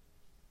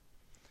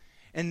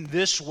 And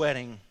this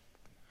wedding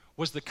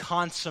was the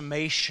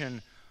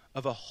consummation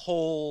of a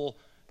whole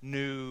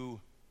new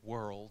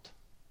world.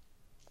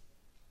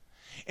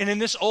 And in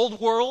this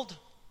old world,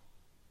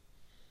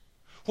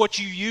 what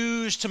you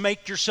used to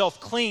make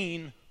yourself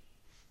clean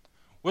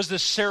was the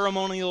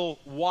ceremonial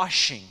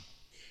washing.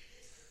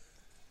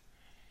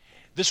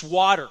 This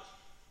water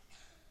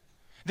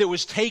that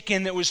was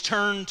taken, that was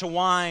turned to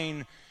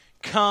wine,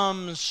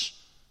 comes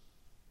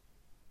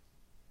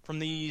from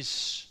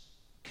these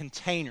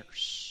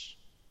containers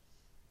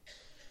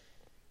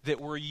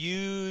that were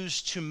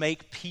used to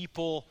make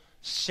people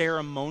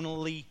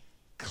ceremonially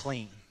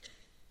clean.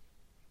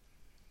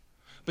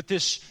 But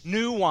this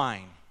new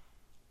wine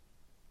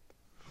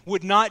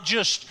would not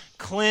just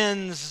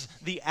cleanse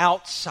the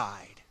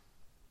outside,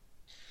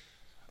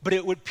 but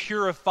it would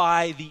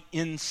purify the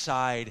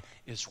inside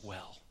as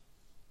well.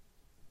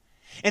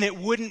 And it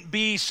wouldn't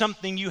be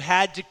something you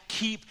had to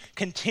keep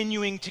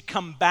continuing to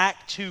come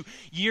back to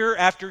year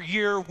after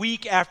year,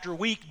 week after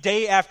week,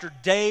 day after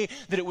day,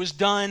 that it was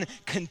done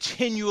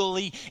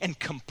continually and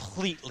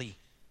completely.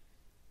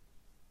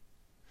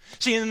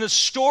 See, in the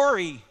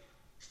story,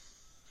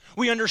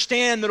 we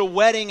understand that a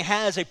wedding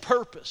has a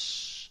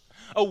purpose.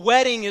 A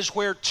wedding is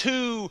where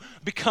two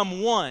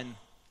become one.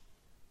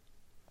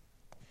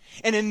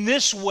 And in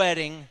this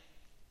wedding,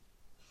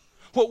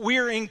 what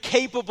we're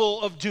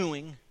incapable of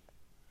doing,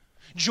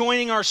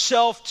 joining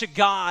ourselves to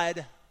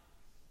God,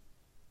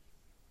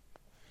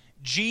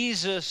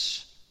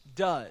 Jesus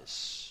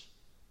does.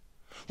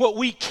 What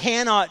we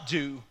cannot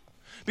do,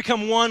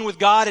 become one with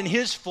God in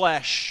His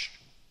flesh.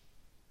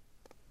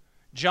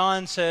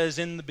 John says,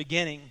 in the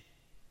beginning,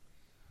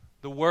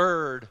 the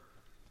Word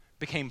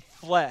became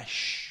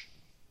flesh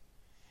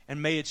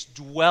and made its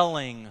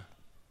dwelling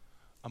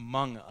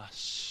among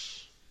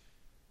us.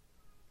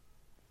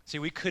 See,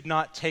 we could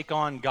not take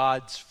on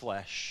God's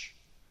flesh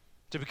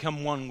to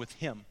become one with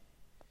Him.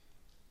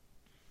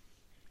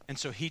 And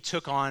so He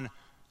took on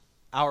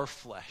our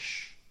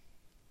flesh.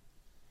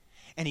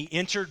 And He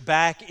entered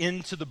back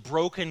into the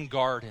broken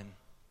garden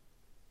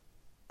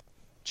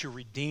to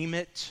redeem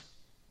it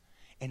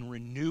and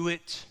renew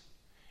it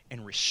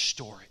and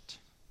restore it.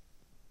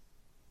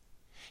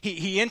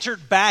 He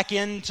entered back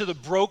into the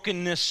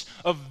brokenness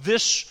of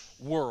this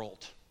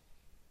world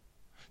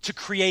to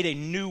create a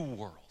new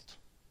world.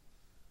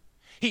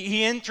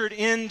 He entered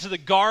into the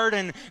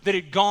garden that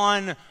had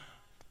gone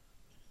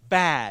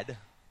bad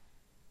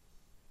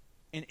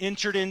and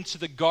entered into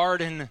the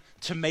garden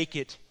to make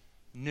it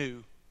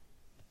new.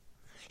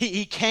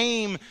 He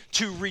came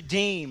to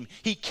redeem.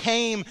 He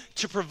came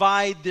to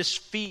provide this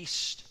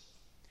feast.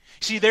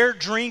 See, they're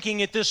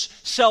drinking at this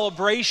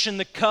celebration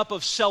the cup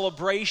of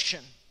celebration.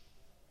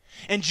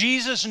 And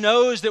Jesus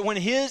knows that when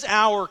His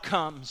hour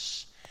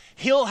comes,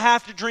 He'll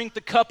have to drink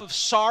the cup of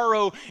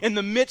sorrow in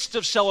the midst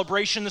of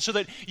celebration so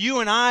that you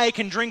and I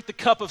can drink the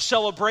cup of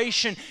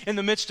celebration in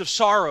the midst of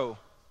sorrow.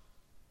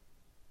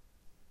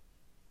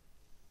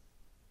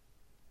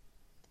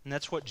 And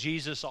that's what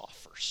Jesus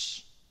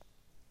offers.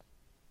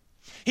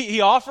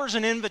 He offers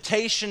an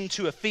invitation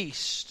to a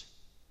feast.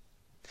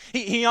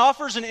 He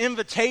offers an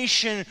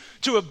invitation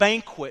to a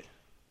banquet.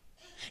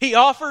 He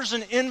offers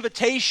an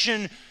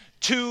invitation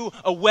to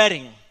a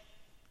wedding.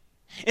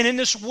 And in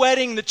this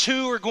wedding, the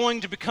two are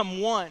going to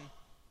become one.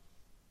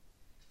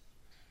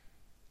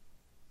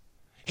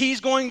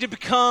 He's going to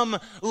become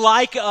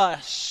like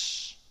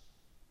us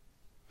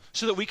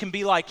so that we can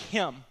be like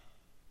Him.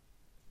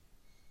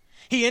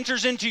 He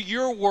enters into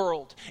your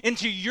world,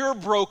 into your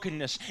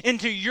brokenness,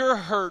 into your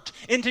hurt,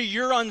 into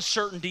your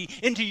uncertainty,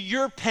 into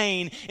your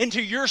pain, into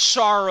your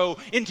sorrow,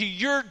 into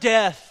your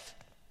death.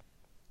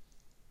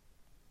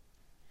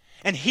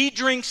 And He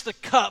drinks the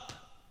cup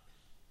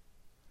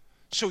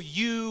so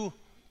you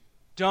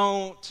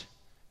don't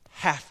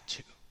have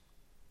to.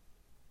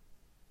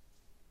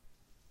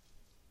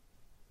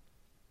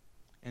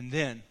 And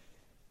then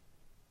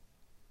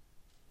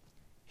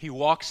He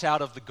walks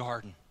out of the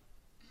garden.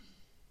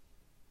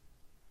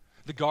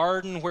 The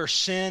garden where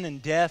sin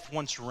and death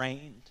once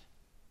reigned.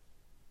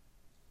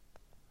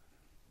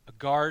 A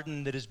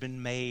garden that has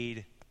been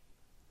made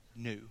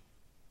new.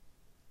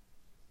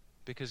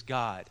 Because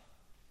God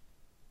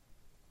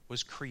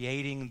was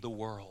creating the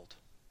world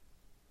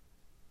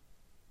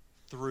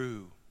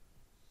through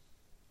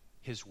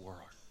His Word.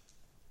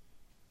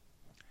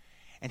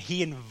 And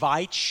He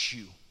invites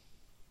you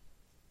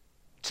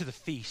to the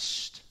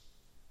feast.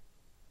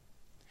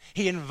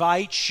 He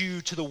invites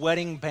you to the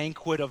wedding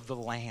banquet of the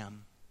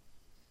Lamb.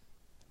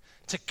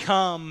 To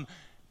come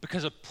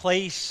because a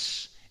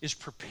place is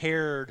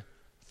prepared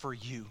for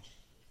you.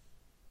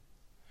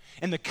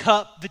 And the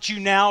cup that you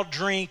now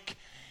drink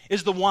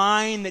is the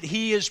wine that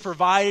He has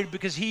provided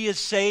because He has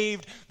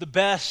saved the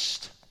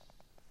best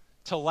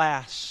to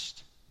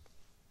last.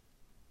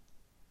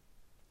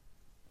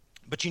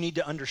 But you need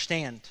to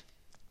understand,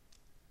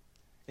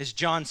 as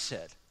John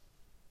said,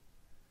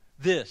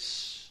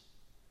 this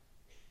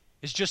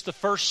is just the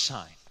first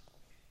sign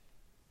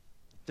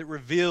that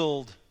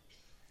revealed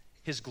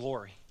His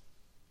glory.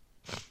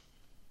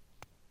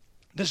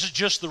 This is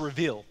just the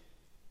reveal.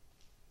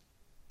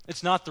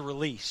 It's not the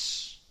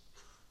release.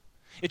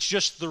 It's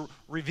just the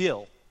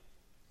reveal.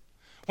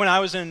 When I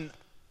was in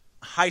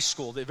high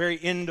school, the very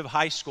end of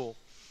high school,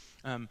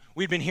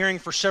 we'd been hearing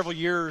for several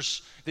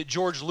years that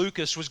George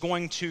Lucas was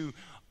going to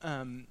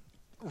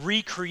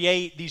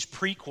recreate these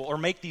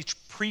make these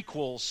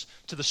prequels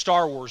to the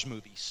Star Wars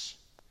movies.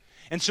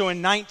 And so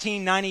in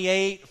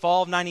 1998,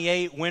 fall of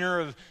 98, winter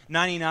of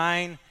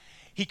 99,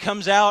 He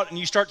comes out and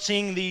you start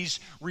seeing these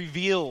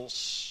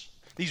reveals,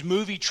 these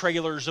movie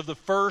trailers of the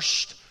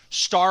first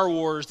Star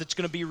Wars that's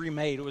going to be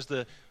remade. Was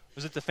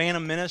it The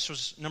Phantom Menace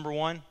was number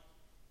one?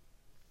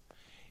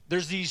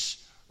 There's these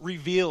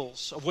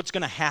reveals of what's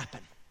going to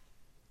happen.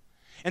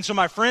 And so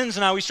my friends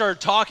and I, we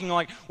started talking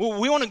like, well,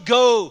 we want to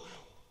go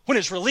when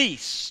it's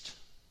released.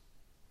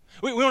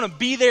 We want to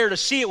be there to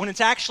see it when it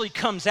actually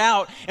comes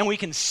out and we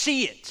can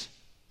see it.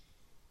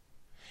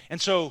 And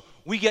so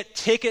we get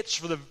tickets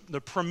for the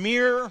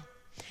premiere,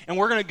 and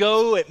we're going to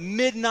go at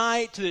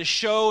midnight to this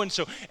show, and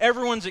so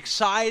everyone's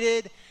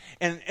excited.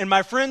 And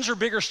my friends are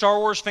bigger Star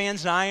Wars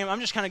fans than I am. I'm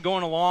just kind of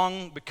going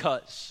along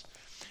because.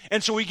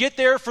 And so we get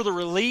there for the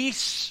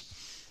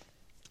release,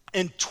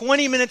 and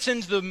 20 minutes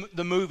into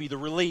the movie, the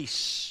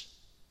release,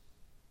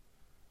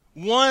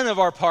 one of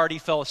our party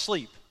fell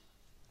asleep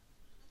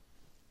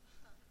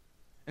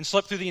and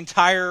slept through the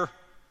entire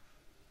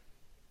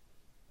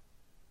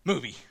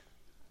movie.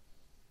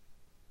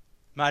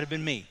 Might have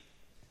been me.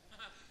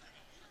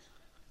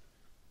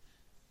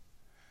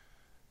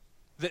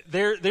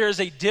 There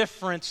is a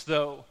difference,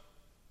 though,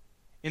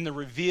 in the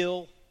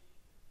reveal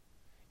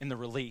and the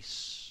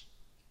release.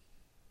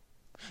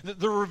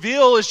 The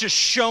reveal is just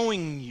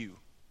showing you,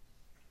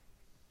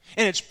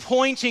 and it's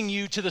pointing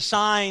you to the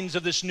signs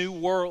of this new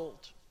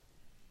world.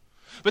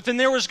 But then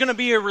there was going to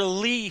be a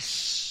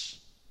release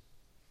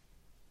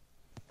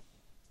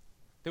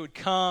that would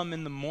come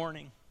in the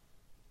morning.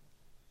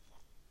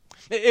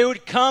 It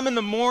would come in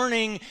the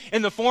morning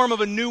in the form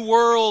of a new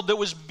world that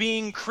was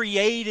being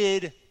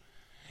created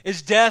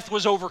as death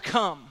was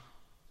overcome.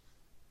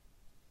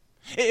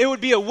 It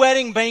would be a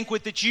wedding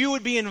banquet that you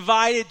would be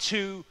invited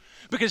to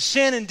because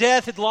sin and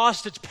death had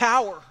lost its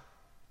power.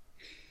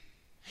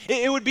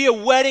 It would be a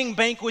wedding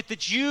banquet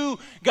that you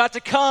got to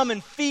come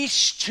and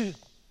feast to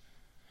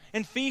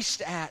and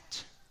feast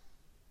at.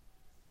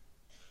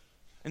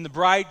 And the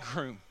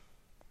bridegroom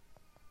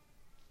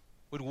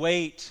would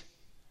wait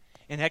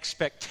in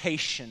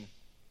expectation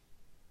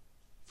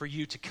for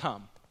you to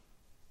come.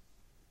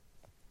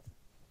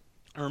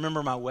 I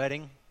remember my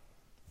wedding.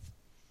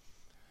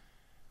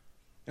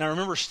 And I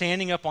remember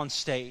standing up on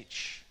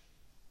stage.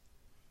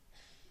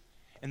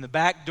 And the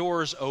back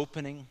doors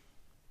opening.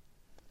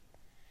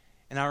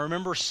 And I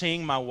remember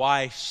seeing my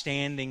wife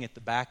standing at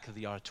the back of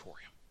the auditorium.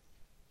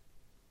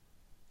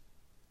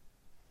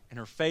 And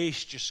her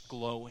face just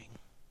glowing.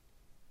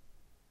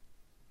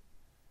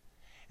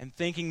 And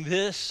thinking,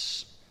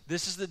 this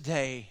is the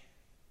day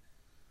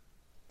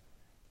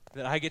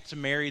that I get to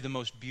marry the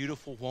most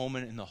beautiful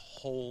woman in the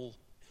whole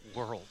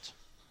world.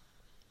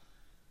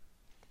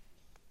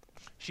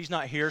 She's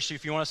not here, so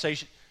if you want to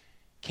say,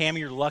 Cammie,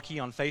 you're lucky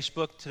on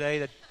Facebook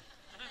today.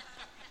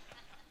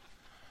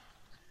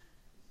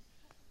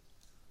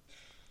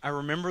 I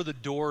remember the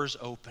doors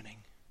opening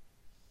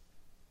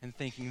and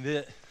thinking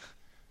that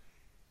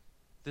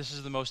this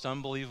is the most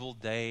unbelievable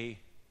day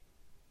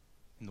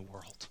in the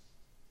world.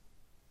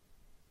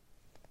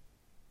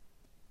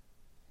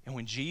 And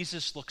when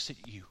Jesus looks at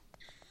you,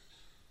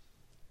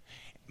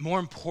 more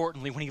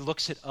importantly, when he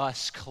looks at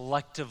us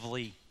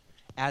collectively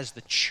as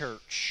the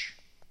church,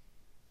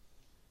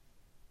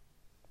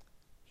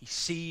 he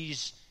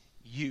sees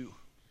you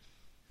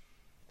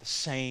the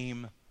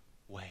same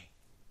way.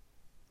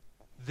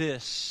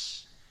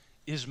 This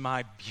is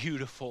my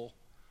beautiful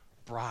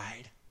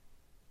bride.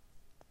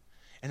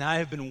 And I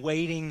have been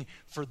waiting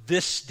for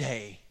this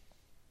day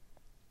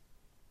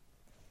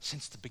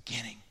since the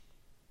beginning.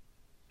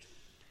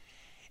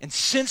 And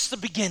since the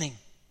beginning,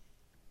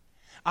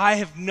 I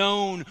have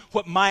known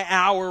what my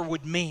hour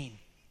would mean.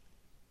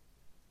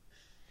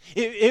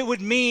 It would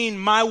mean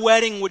my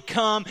wedding would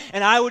come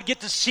and I would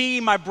get to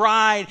see my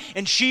bride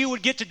and she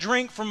would get to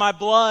drink from my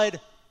blood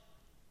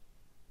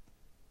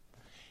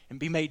and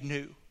be made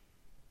new.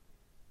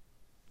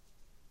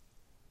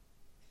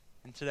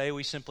 And today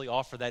we simply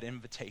offer that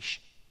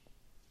invitation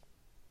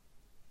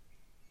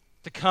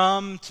to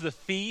come to the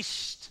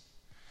feast,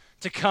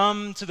 to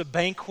come to the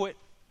banquet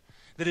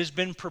that has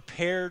been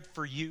prepared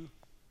for you.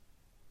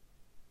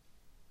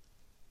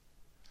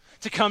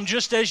 To come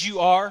just as you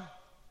are,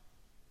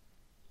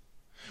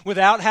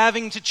 without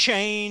having to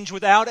change,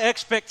 without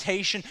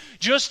expectation,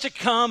 just to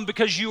come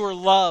because you are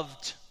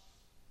loved.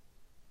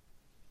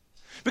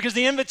 Because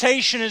the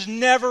invitation has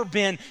never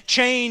been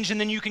change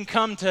and then you can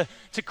come to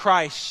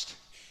Christ.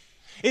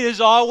 It has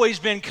always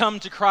been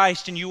come to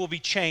Christ and you will be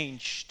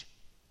changed.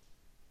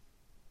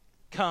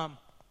 Come.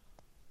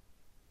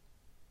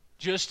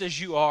 Just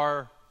as you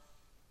are,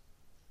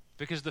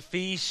 because the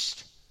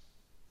feast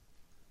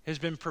has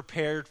been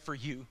prepared for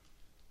you.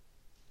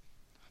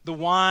 The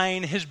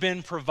wine has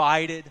been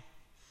provided,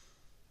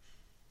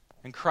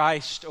 and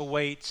Christ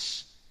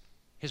awaits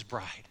his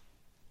bride.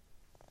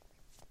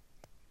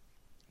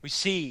 We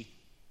see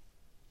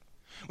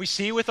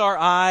with our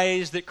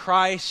eyes that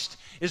Christ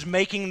is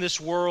making this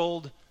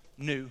world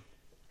new.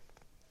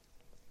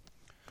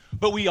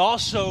 But we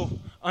also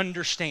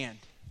understand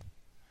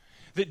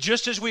that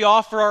just as we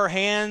offer our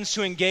hands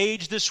to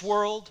engage this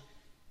world,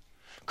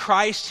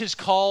 Christ has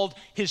called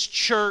his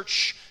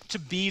church to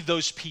be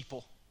those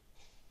people.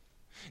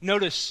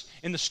 Notice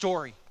in the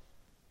story,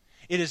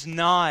 it is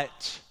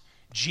not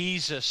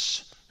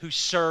Jesus who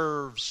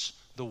serves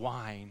the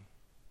wine.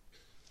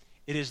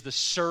 It is the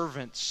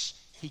servants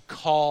he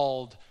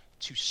called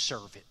to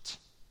serve it.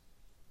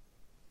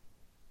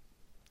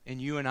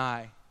 And you and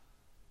I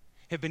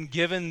have been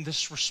given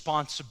this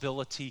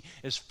responsibility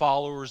as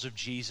followers of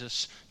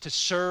Jesus to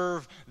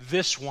serve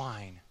this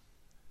wine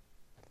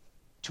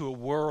to a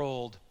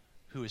world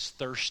who is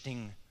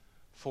thirsting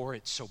for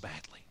it so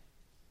badly.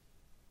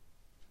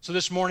 So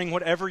this morning,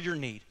 whatever your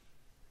need,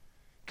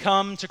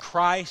 come to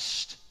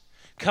Christ.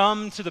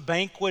 Come to the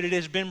banquet. It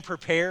has been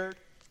prepared.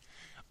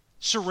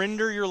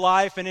 Surrender your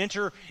life and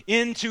enter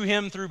into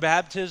him through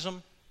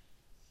baptism.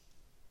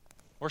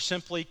 Or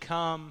simply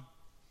come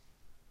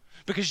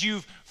because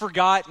you've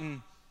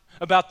forgotten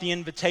about the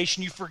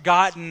invitation. You've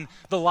forgotten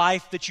the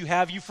life that you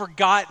have. You've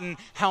forgotten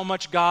how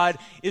much God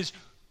is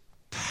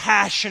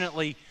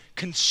passionately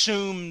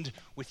consumed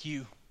with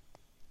you.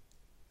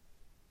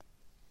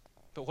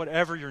 But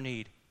whatever your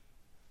need,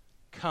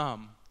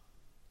 come.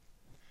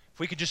 If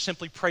we could just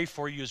simply pray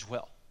for you as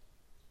well.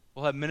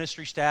 We'll have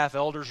ministry staff,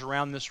 elders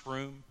around this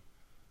room.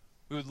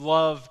 We would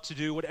love to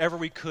do whatever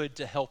we could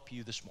to help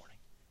you this morning.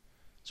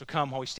 So come while we stand.